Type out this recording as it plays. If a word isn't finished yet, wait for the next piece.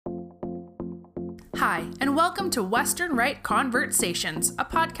Hi, and welcome to Western Rite Conversations, a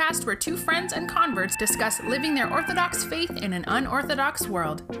podcast where two friends and converts discuss living their Orthodox faith in an unorthodox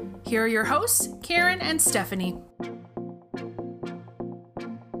world. Here are your hosts, Karen and Stephanie.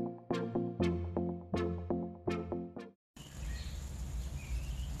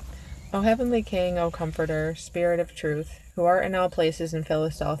 O heavenly King, O Comforter, Spirit of truth, who art in all places and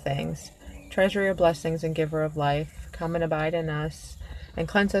fillest all things, treasury of blessings and giver of life, come and abide in us, and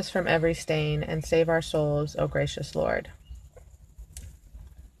cleanse us from every stain, and save our souls, O gracious Lord.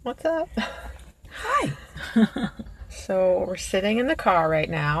 What's up? Hi. So we're sitting in the car right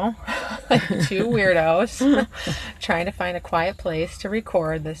now, like two weirdos, trying to find a quiet place to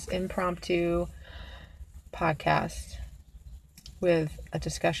record this impromptu podcast with a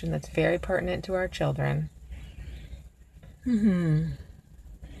discussion that's very pertinent to our children. And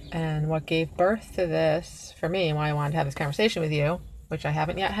what gave birth to this, for me, and why I wanted to have this conversation with you, which I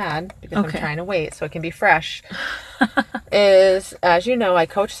haven't yet had, because I'm trying to wait so it can be fresh, is, as you know, I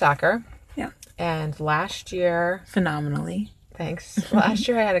coach soccer. Yeah. And last year... Phenomenally. Thanks. Last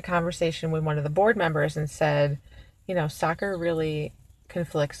year I had a conversation with one of the board members and said, you know, soccer really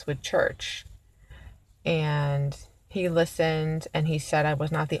conflicts with church. And he listened and he said I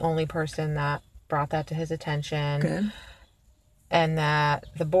was not the only person that brought that to his attention. Good. And that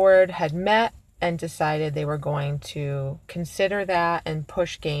the board had met and decided they were going to consider that and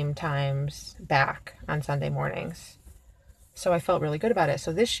push game times back on Sunday mornings. So I felt really good about it.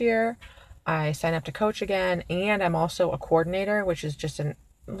 So this year I signed up to coach again, and I'm also a coordinator, which is just a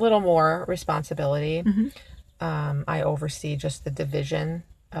little more responsibility. I oversee just the division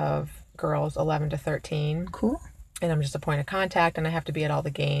of girls 11 to 13. Cool. And I'm just a point of contact, and I have to be at all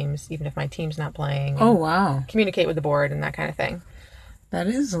the games, even if my team's not playing. Oh, wow. Communicate with the board and that kind of thing. That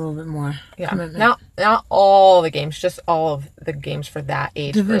is a little bit more. Yeah. Commitment. Not all the games, just all of the games for that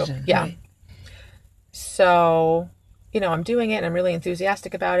age Division, group. Yeah. Right. So, you know, I'm doing it and I'm really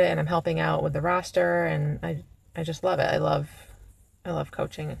enthusiastic about it, and I'm helping out with the roster, and I just love it. I love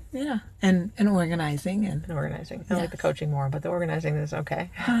coaching Yeah. And organizing. And and organizing. I like the Yes. coaching more, but the organizing is okay.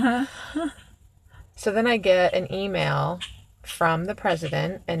 So then I get an email from the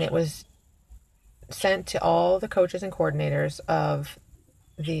president, and it was sent to all the coaches and coordinators of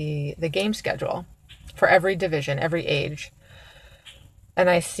the game schedule for every division, every age. And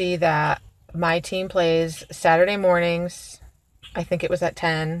I see that my team plays Saturday mornings, I think it was at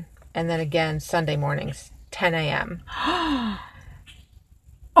 10, and then again Sunday mornings, 10 a.m.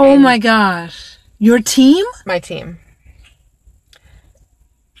 Oh my gosh. Your team? My team.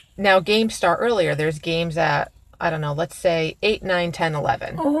 Now, games start earlier. There's games at, I don't know, let's say 8, 9, 10,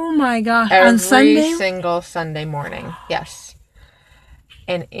 11. Oh my gosh. Every On Sunday? single Sunday morning. Yes.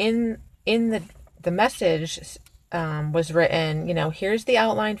 And in the message was written, you know, here's the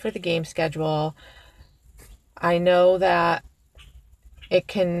outline for the game schedule. I know that it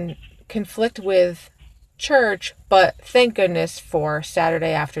can conflict with church, but thank goodness for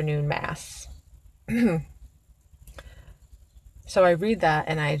Saturday afternoon mass. So I read that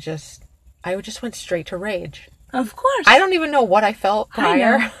and I just went straight to rage. Of course. I don't even know what I felt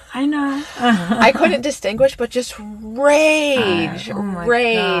prior. I know. I couldn't distinguish, but just rage. Oh my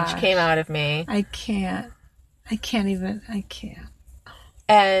Rage gosh. came out of me. I can't.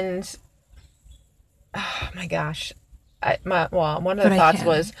 And, oh my gosh. One of the But I thoughts can.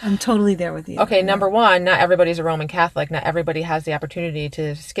 was, I'm totally there with you. okay, number one, not everybody's a Roman Catholic. Not everybody has the opportunity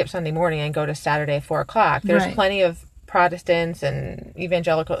to skip Sunday morning and go to Saturday at 4 o'clock. There's Right. plenty of Protestants and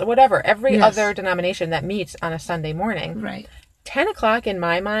evangelical, whatever, every Yes. other denomination that meets on a Sunday morning. Right. 10 o'clock in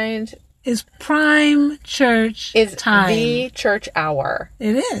my mind Is prime church is time. the church hour.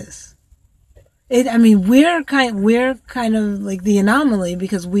 It is. We're kind of like the anomaly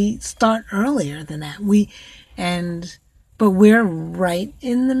because we start earlier than that. But we're right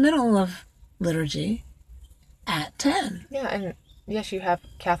in the middle of liturgy at 10. Yeah, and yes,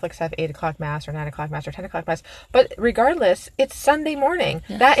 Catholics have 8 o'clock mass or 9 o'clock mass or 10 o'clock mass. But regardless, it's Sunday morning.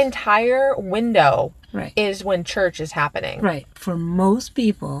 Yes. That entire window Right. is when church is happening. Right. For most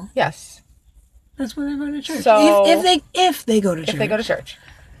people, Yes. that's when they're going to church. So- if they go to church. If they go to church.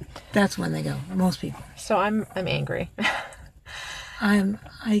 That's when they go. Most people. So I'm angry.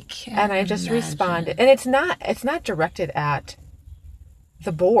 I can't. And I just imagine. responded. And it's not directed at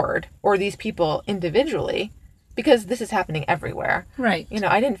the board or these people individually, because this is happening everywhere. Right. You know,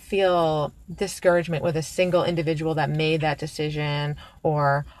 I didn't feel discouragement with a single individual that made that decision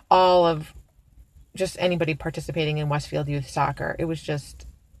or all of just anybody participating in Westfield Youth Soccer. It was just,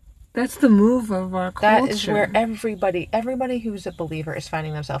 That's the move of our culture. that is where everybody who's a believer is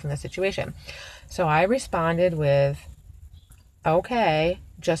finding themselves in this situation. So I responded with, okay,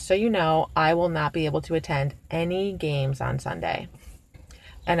 just so you know, I will not be able to attend any games on Sunday.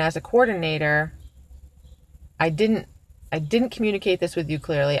 And as a coordinator, I didn't communicate this with you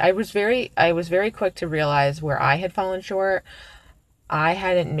clearly. I was very quick to realize where I had fallen short. I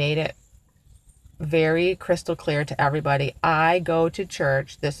hadn't made it very crystal clear to everybody. I go to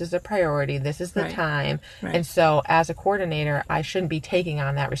church. This is a priority. This is the time. Right. And so as a coordinator, I shouldn't be taking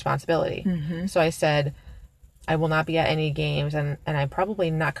on that responsibility. Mm-hmm. So I said, I will not be at any games, and I'm probably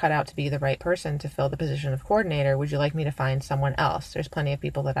not cut out to be the right person to fill the position of coordinator. Would you like me to find someone else? There's plenty of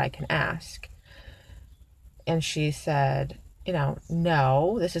people that I can ask. And she said,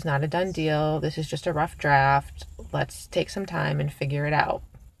 no, this is not a done deal. This is just a rough draft. Let's take some time and figure it out.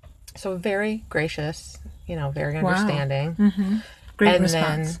 So very gracious, very understanding. Wow. Mm-hmm. Great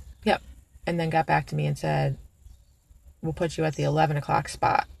response. And then got back to me and said, we'll put you at the 11 o'clock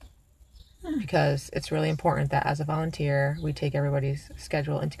spot because it's really important that as a volunteer, we take everybody's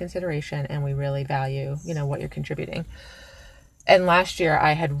schedule into consideration and we really value, what you're contributing. And last year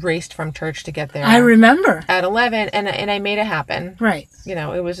I had raced from church to get there. I remember. At 11, and I made it happen. Right.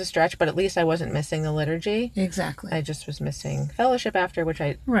 It was a stretch, but at least I wasn't missing the liturgy. Exactly. I just was missing fellowship after, which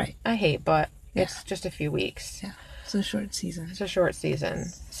I hate, but it's just a few weeks. Yeah. It's a short season.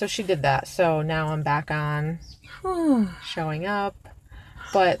 So she did that. So now I'm back on showing up.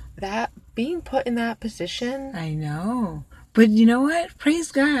 But that being put in that position. I know. But you know what?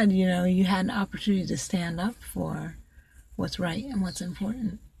 Praise God, you had an opportunity to stand up for what's right and what's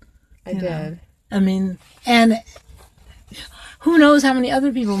important. I did. I mean, and who knows how many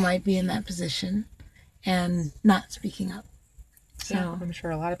other people might be in that position and not speaking up. So yeah, I'm sure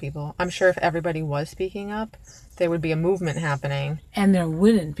a lot of people. I'm sure if everybody was speaking up, there would be a movement happening. And there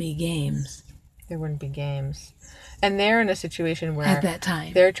wouldn't be games. And they're in a situation where at that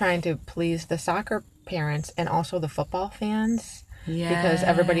time they're trying to please the soccer parents and also the football fans. Yeah. Because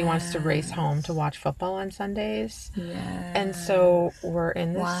everybody wants to race home to watch football on Sundays. Yeah. And so we're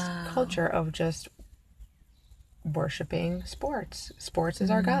in this culture of just worshiping sports. Sports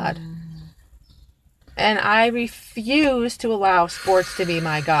is our God. And I refuse to allow sports to be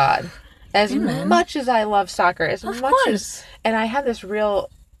my God. As much as I love soccer, and I had this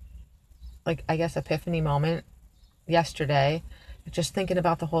real, epiphany moment yesterday, just thinking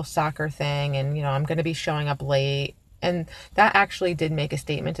about the whole soccer thing, and I'm going to be showing up late. And that actually did make a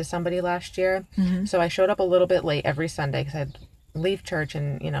statement to somebody last year. Mm-hmm. So I showed up a little bit late every Sunday because I'd leave church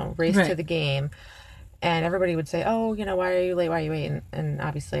and, race to the game. And everybody would say, oh, why are you late? Why are you late? And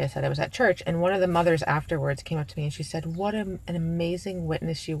obviously I said I was at church. And one of the mothers afterwards came up to me and she said, what an amazing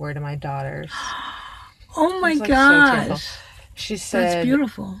witness you were to my daughters. Oh my gosh. So she said, that's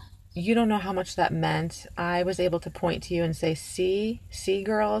beautiful. You don't know how much that meant. I was able to point to you and say, see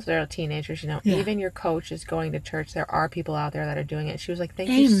girls, they're teenagers, even your coach is going to church. There are people out there that are doing it. She was like, thank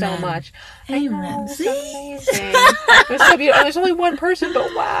you so much. Amen. I know, see? Amazing. It was so beautiful. There's only one person,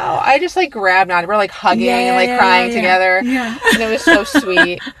 but wow. I just grabbed on it. We're hugging and crying together. Yeah. And it was so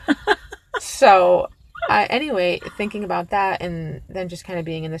sweet. So anyway, thinking about that and then just kind of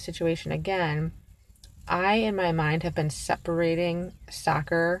being in this situation again, I, in my mind, have been separating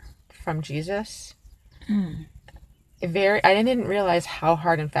soccer from Jesus. I didn't realize how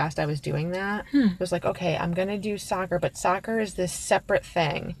hard and fast I was doing that. It was okay, I'm going to do soccer, but soccer is this separate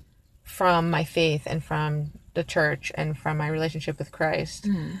thing from my faith and from the church and from my relationship with Christ.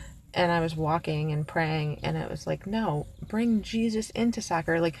 And I was walking and praying, and it was no, bring Jesus into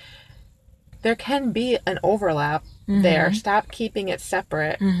soccer. There can be an overlap there. Stop keeping it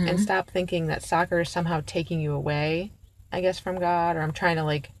separate and stop thinking that soccer is somehow taking you away, I guess, from God, or I'm trying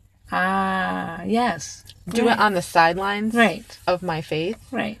to yes. Do it on the sidelines of my faith.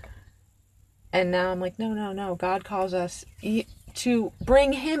 Right. And now I'm no. God calls us to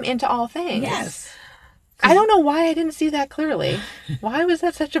bring him into all things. Yes. I don't know why I didn't see that clearly. Why was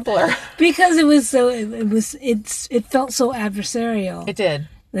that such a blur? Because it felt so adversarial. It did.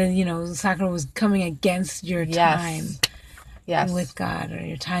 That, soccer was coming against your time with God or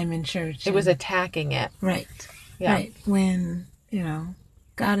your time in church. It was attacking it. Right. Yeah. Right. When,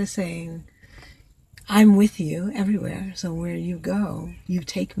 God is saying, I'm with you everywhere. So where you go, you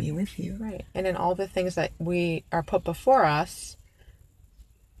take me with you. Right. And in all the things that we are put before us,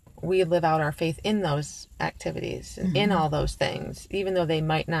 we live out our faith in those activities, in all those things, even though they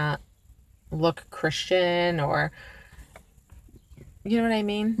might not look Christian or, you know what I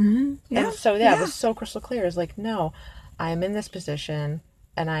mean? Mm-hmm. Yeah. And so, it was so crystal clear. It's no, I am in this position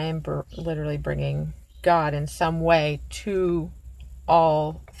and I am literally bringing God in some way to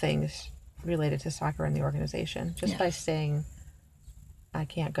all things related to soccer and the organization. Just by saying, I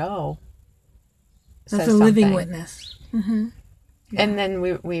can't go. That's a living witness. Mm-hmm. And then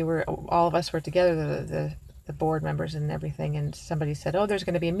we were, all of us were together, the board members and everything, and somebody said, oh, there's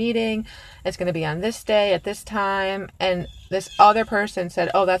going to be a meeting, it's going to be on this day at this time, and this other person said,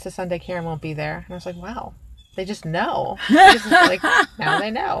 oh, that's a Sunday, Karen won't be there. And I was like, wow, they just know. Now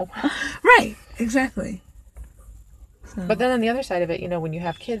they know. Right, exactly. So. But then on the other side of it, when you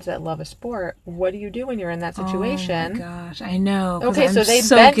have kids that love a sport, what do you do when you're in that situation? Oh my gosh, I know. Okay, so they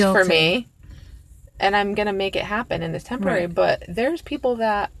so bent guilty for me, and I'm going to make it happen in this temporary, right. But there's people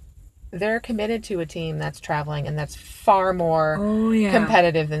that they're committed to a team that's traveling and that's far more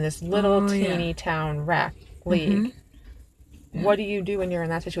competitive than this little teeny town rec league. Mm-hmm. Yeah. What do you do when you're in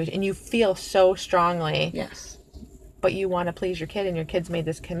that situation? And you feel so strongly. Yes. But you want to please your kid, and your kid's made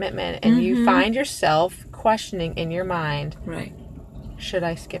this commitment, and you find yourself questioning in your mind, right? Should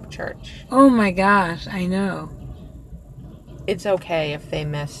I skip church? Oh my gosh, I know. It's okay if they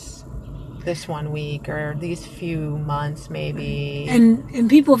miss this 1 week or these few months maybe. And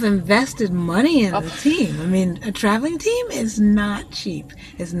people have invested money in the team. I mean, a traveling team is not cheap.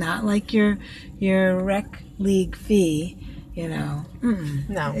 It's not like your rec league fee, No.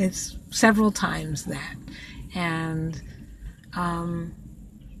 It's several times that. And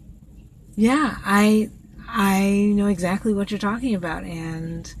I know exactly what you're talking about.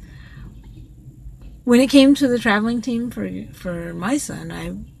 And when it came to the traveling team for my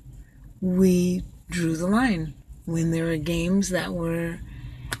son, we drew the line when there were games that were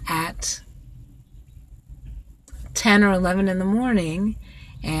at 10 or 11 in the morning,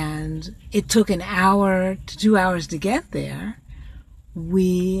 and it took an hour to 2 hours to get there.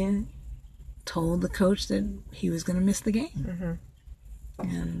 We told the coach that he was going to miss the game.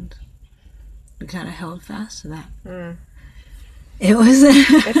 And we kind of held fast to that. It was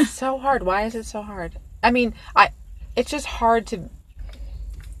it's so hard. Why is it so hard? I mean, it's just hard to...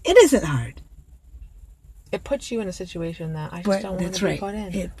 It isn't hard. It puts you in a situation that I just don't want to be put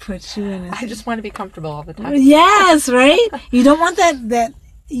in. It puts you in I just want to be comfortable all the time. Yes, right? You don't want that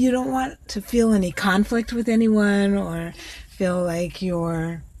you don't want to feel any conflict with anyone or feel like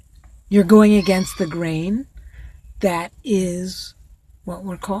you're going against the grain. That is what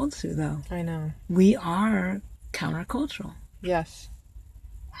we're called to, though. I know. We are countercultural. Yes.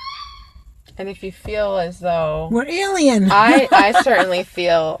 And if you feel as though... We're alien. I certainly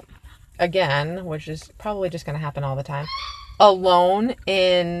feel, again, which is probably just going to happen all the time, alone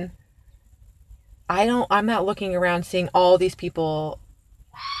in... I'm not looking around seeing all these people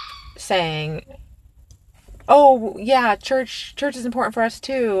saying, oh, yeah, church is important for us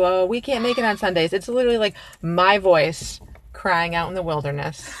too. We can't make it on Sundays. It's literally like my voice crying out in the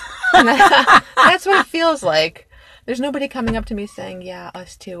wilderness. And that's what it feels like. There's nobody coming up to me saying, yeah,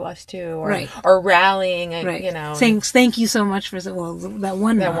 us too, or rallying, saying thank you so much for that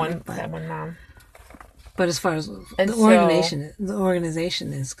one mom. But as far as the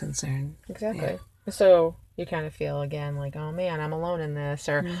organization is concerned, exactly. Yeah. So you kind of feel again like, oh man, I'm alone in this,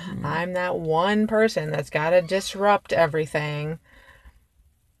 or I'm that one person that's got to disrupt everything.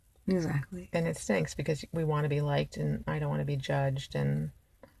 Exactly. And it stinks because we want to be liked, and I don't want to be judged, and.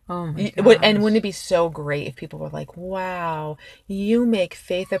 Oh my gosh. And wouldn't it be so great if people were like, wow, you make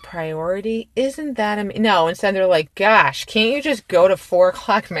faith a priority? Isn't that no, instead they're like, gosh, can't you just go to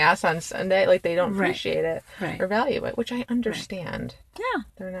 4:00 Mass on Sunday? Like, they don't appreciate it or value it, which I understand. Right. Yeah.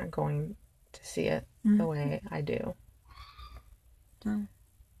 They're not going to see it the way I do. No.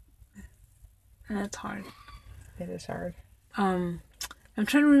 That's hard. It is hard. I'm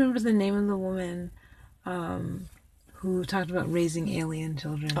trying to remember the name of the woman who talked about raising alien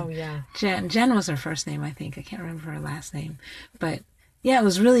children. Oh, yeah. Jen was her first name, I think. I can't remember her last name. But, yeah, it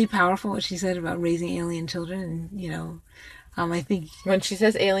was really powerful what she said about raising alien children. And, I think... When she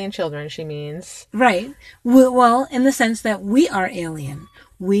says alien children, she means... Right. Well, in the sense that we are alien.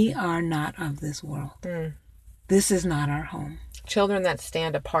 We are not of this world. This is not our home. Children that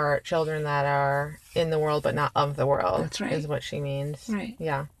stand apart, children that are in the world but not of the world. That's right. Is what she means. Right.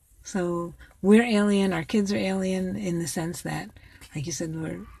 Yeah. So we're alien. Our kids are alien in the sense that, like you said,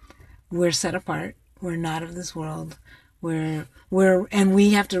 we're set apart. We're not of this world. And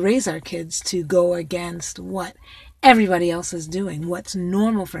we have to raise our kids to go against what everybody else is doing, what's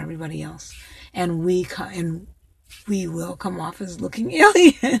normal for everybody else, and we will come off as looking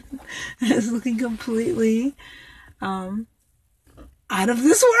alien, as looking completely out of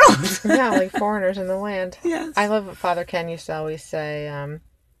this world. Yeah, like foreigners in the land. Yes. I love what Father Ken used to always say.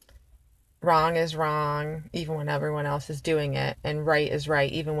 Wrong is wrong, even when everyone else is doing it, and right is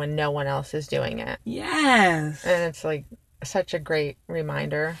right, even when no one else is doing it. Yes. And it's like such a great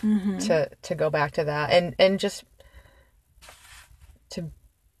reminder to go back to that, and just to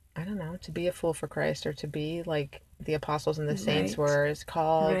I don't know, to be a fool for Christ, or to be like the apostles and the saints Right. were, is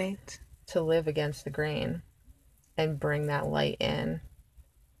called Right. to live against the grain and bring that light in.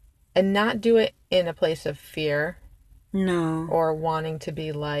 And not do it in a place of fear No. or wanting to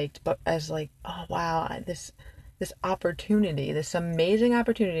be liked, but as like, oh wow, this opportunity, this amazing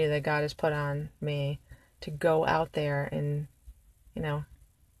opportunity that God has put on me to go out there and, you know,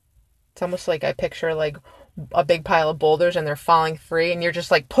 it's almost like I picture like a big pile of boulders and they're falling free and you're just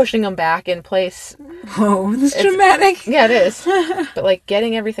like pushing them back in place. Oh, this is dramatic. Yeah, it is. But like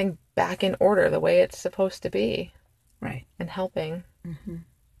getting everything back in order the way it's supposed to be. Right. And helping. Mm-hmm.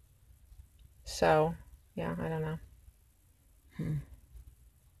 So, yeah, I don't know.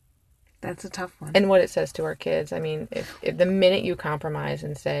 That's a tough one. And what it says to our kids. I mean, if the minute you compromise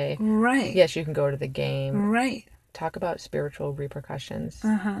and say, Right. yes, you can go to the game, Right. talk about spiritual repercussions.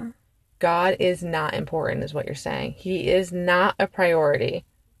 Uh-huh. God is not important, is what you're saying. He is not a priority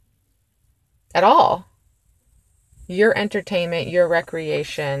at all. Your entertainment, your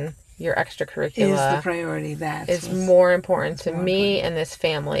recreation, your extracurricular Is the priority that is more important to more me important. and this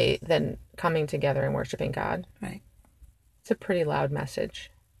family than coming together and worshiping God. Right. It's a pretty loud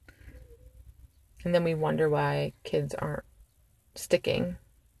message. And then we wonder why kids aren't sticking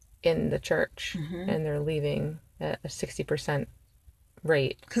in the church and they're leaving at a 60%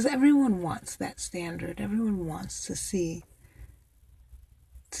 rate. Because everyone wants that standard. Everyone wants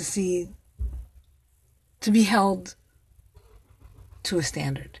to be held to a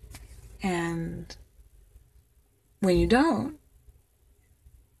standard. And when you don't,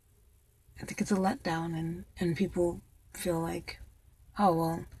 I think it's a letdown, and people feel like, oh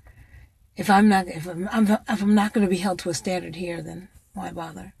well, if I'm not going to be held to a standard here, then why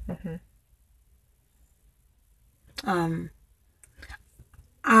bother? Mm-hmm.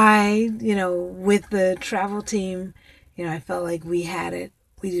 With the travel team, I felt like we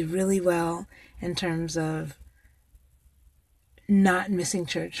did really well in terms of not missing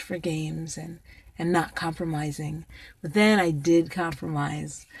church for games and not compromising. But then I did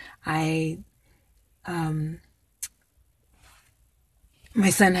compromise. My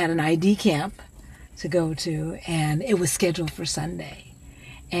son had an ID camp to go to, and it was scheduled for Sunday.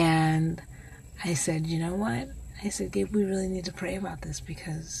 And I said, you know what? I said, Gabe, we really need to pray about this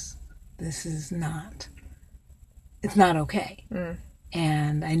because this is it's not okay. Mm.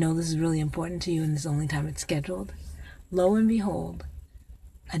 And I know this is really important to you, and this is the only time it's scheduled. Lo and behold,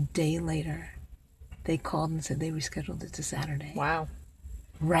 a day later, they called and said they rescheduled it to Saturday. Wow.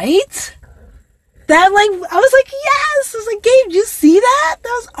 Right? I was like, yes! I was like, Gabe, did you see that?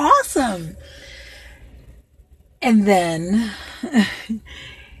 That was awesome. And then...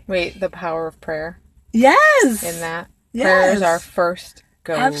 Wait, the power of prayer? Yes! In that? Yes. Prayer is our first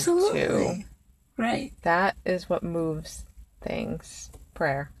go-to. Absolutely. Right. That is what moves things.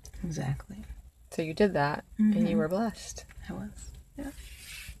 Prayer. Exactly. So you did that, and you were blessed. I was. Yeah.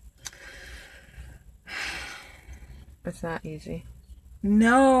 It's not easy.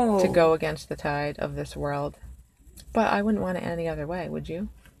 No. To go against the tide of this world. But I wouldn't want it any other way, would you?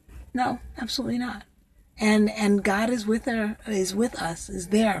 No, absolutely not. And God is there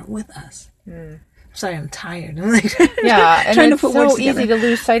with us. Mm. Sorry, I'm tired. I'm like yeah, and trying it's to put so words together. Easy to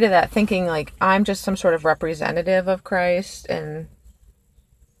lose sight of that, thinking like I'm just some sort of representative of Christ, and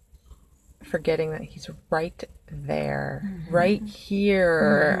forgetting that He's right there, right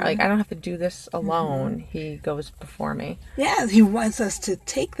here. Like I don't have to do this alone. He goes before me. Yeah, He wants us to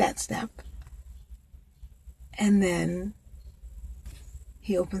take that step, and then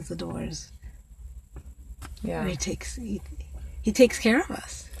He opens the doors. Yeah, and He takes care of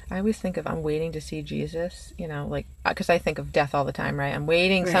us. I always think of I'm waiting to see Jesus, like because I think of death all the time, right? I'm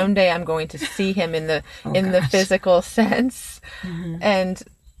waiting someday I'm going to see Him in the the physical sense, and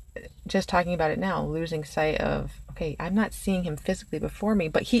just talking about it now, losing sight of okay, I'm not seeing Him physically before me,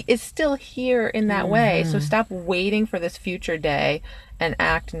 but He is still here in that way. So stop waiting for this future day and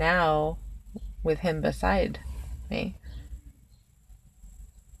act now with Him beside me.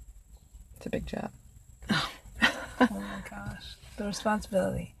 It's a big job. Oh my gosh, the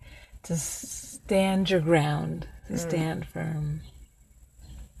responsibility to stand your ground, to stand firm.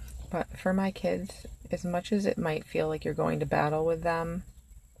 But for my kids, as much as it might feel like you're going to battle with them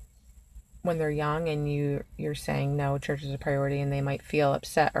when they're young and you're saying no, church is a priority, and they might feel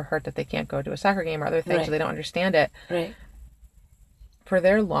upset or hurt that they can't go to a soccer game or other things, so they don't understand it. Right. For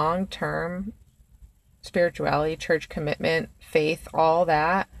their long-term spirituality, church commitment, faith, all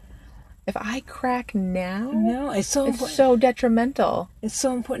that, if I crack now, it's so detrimental. It's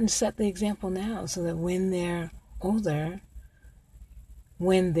so important to set the example now so that when they're older,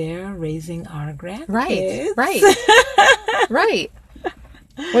 when they're raising our grandkids. Right. Right.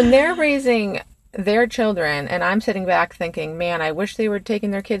 When they're raising their children and I'm sitting back thinking, man, I wish they were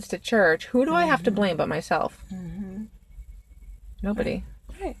taking their kids to church, who do I have to blame but myself? Nobody.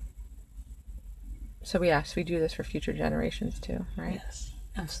 Right. So yes, we do this for future generations too, right? Yes,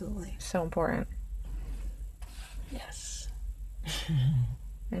 absolutely. So important. Yes.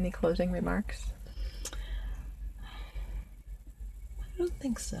 Any closing remarks? I don't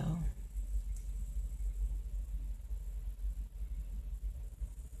think so.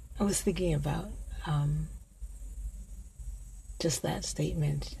 I was thinking about just that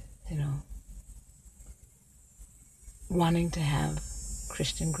statement, wanting to have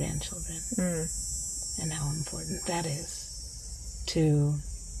Christian grandchildren and how important that is to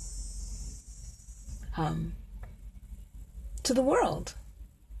the world.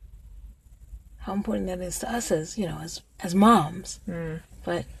 How important that is to us as moms.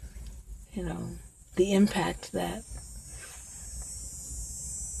 But, the impact that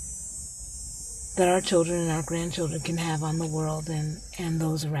our children and our grandchildren can have on the world and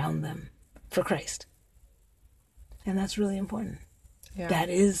those around them for Christ. And that's really important. Yeah. That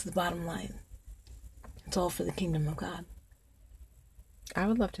is the bottom line. It's all for the kingdom of God. I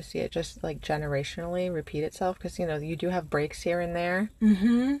would love to see it just like generationally repeat itself because, you do have breaks here and there.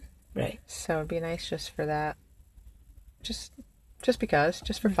 Right. So it'd be nice just for that. Just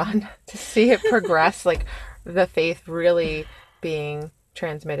for fun, to see it progress, like the faith really being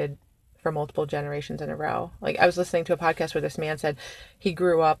transmitted for multiple generations in a row. Like I was listening to a podcast where this man said he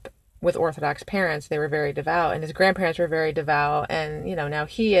grew up with Orthodox parents. They were very devout and his grandparents were very devout and, now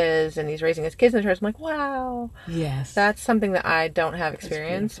he is and he's raising his kids in the church. I'm like, wow. Yes. That's something that I don't have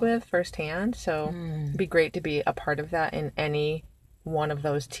experience with firsthand. So it'd be great to be a part of that in any one of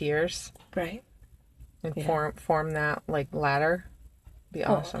those tiers. Right. And form that like ladder. Be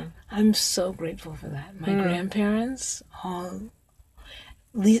awesome. I'm so grateful for that. My grandparents,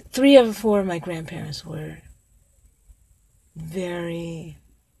 3 of 4 of my grandparents were very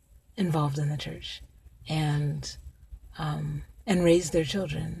involved in the church and raised their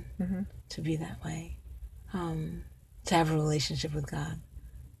children to be that way, to have a relationship with God.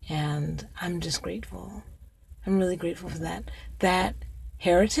 And I'm just grateful. I'm really grateful for that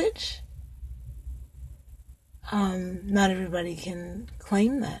heritage. Not everybody can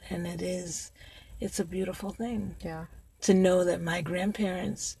claim that, and it's a beautiful thing. Yeah. To know that my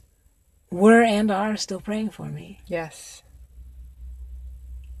grandparents were and are still praying for me. Yes.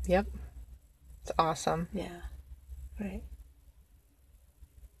 Yep. It's awesome. Yeah. Right.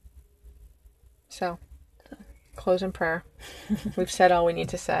 So, close in prayer. We've said all we need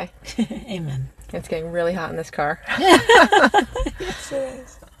to say. Amen. It's getting really hot in this car. Yes, it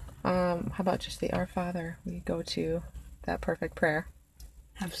is. How about just the Our Father? We go to that perfect prayer.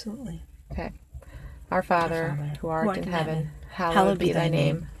 Absolutely. Okay. Our Father, who art in heaven, hallowed be thy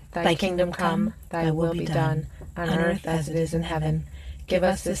name. Thy kingdom come, thy will be done, on earth as it is in heaven. Give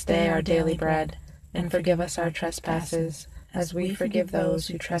us this day our daily bread, and forgive us our trespasses, as we forgive those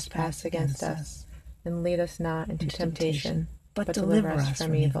who trespass against us. And lead us not into temptation, but deliver us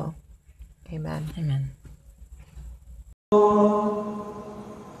from evil. Amen. Amen.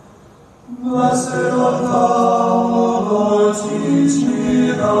 Blessed art thou, O Lord, teach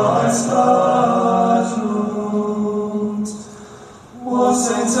me thy statutes. O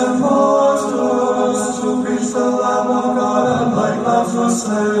saints and martyrs, to preach the Lamb of God, and like lambs were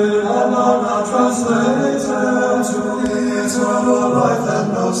slain, and are now translated to the eternal life that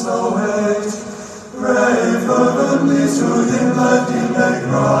knows no hate. Pray fervently to him that he may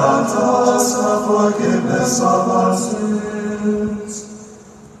grant us the forgiveness of our sins.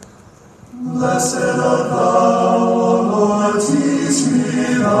 Blessed art thou, O Lord, teach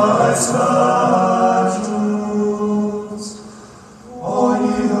me thy statutes.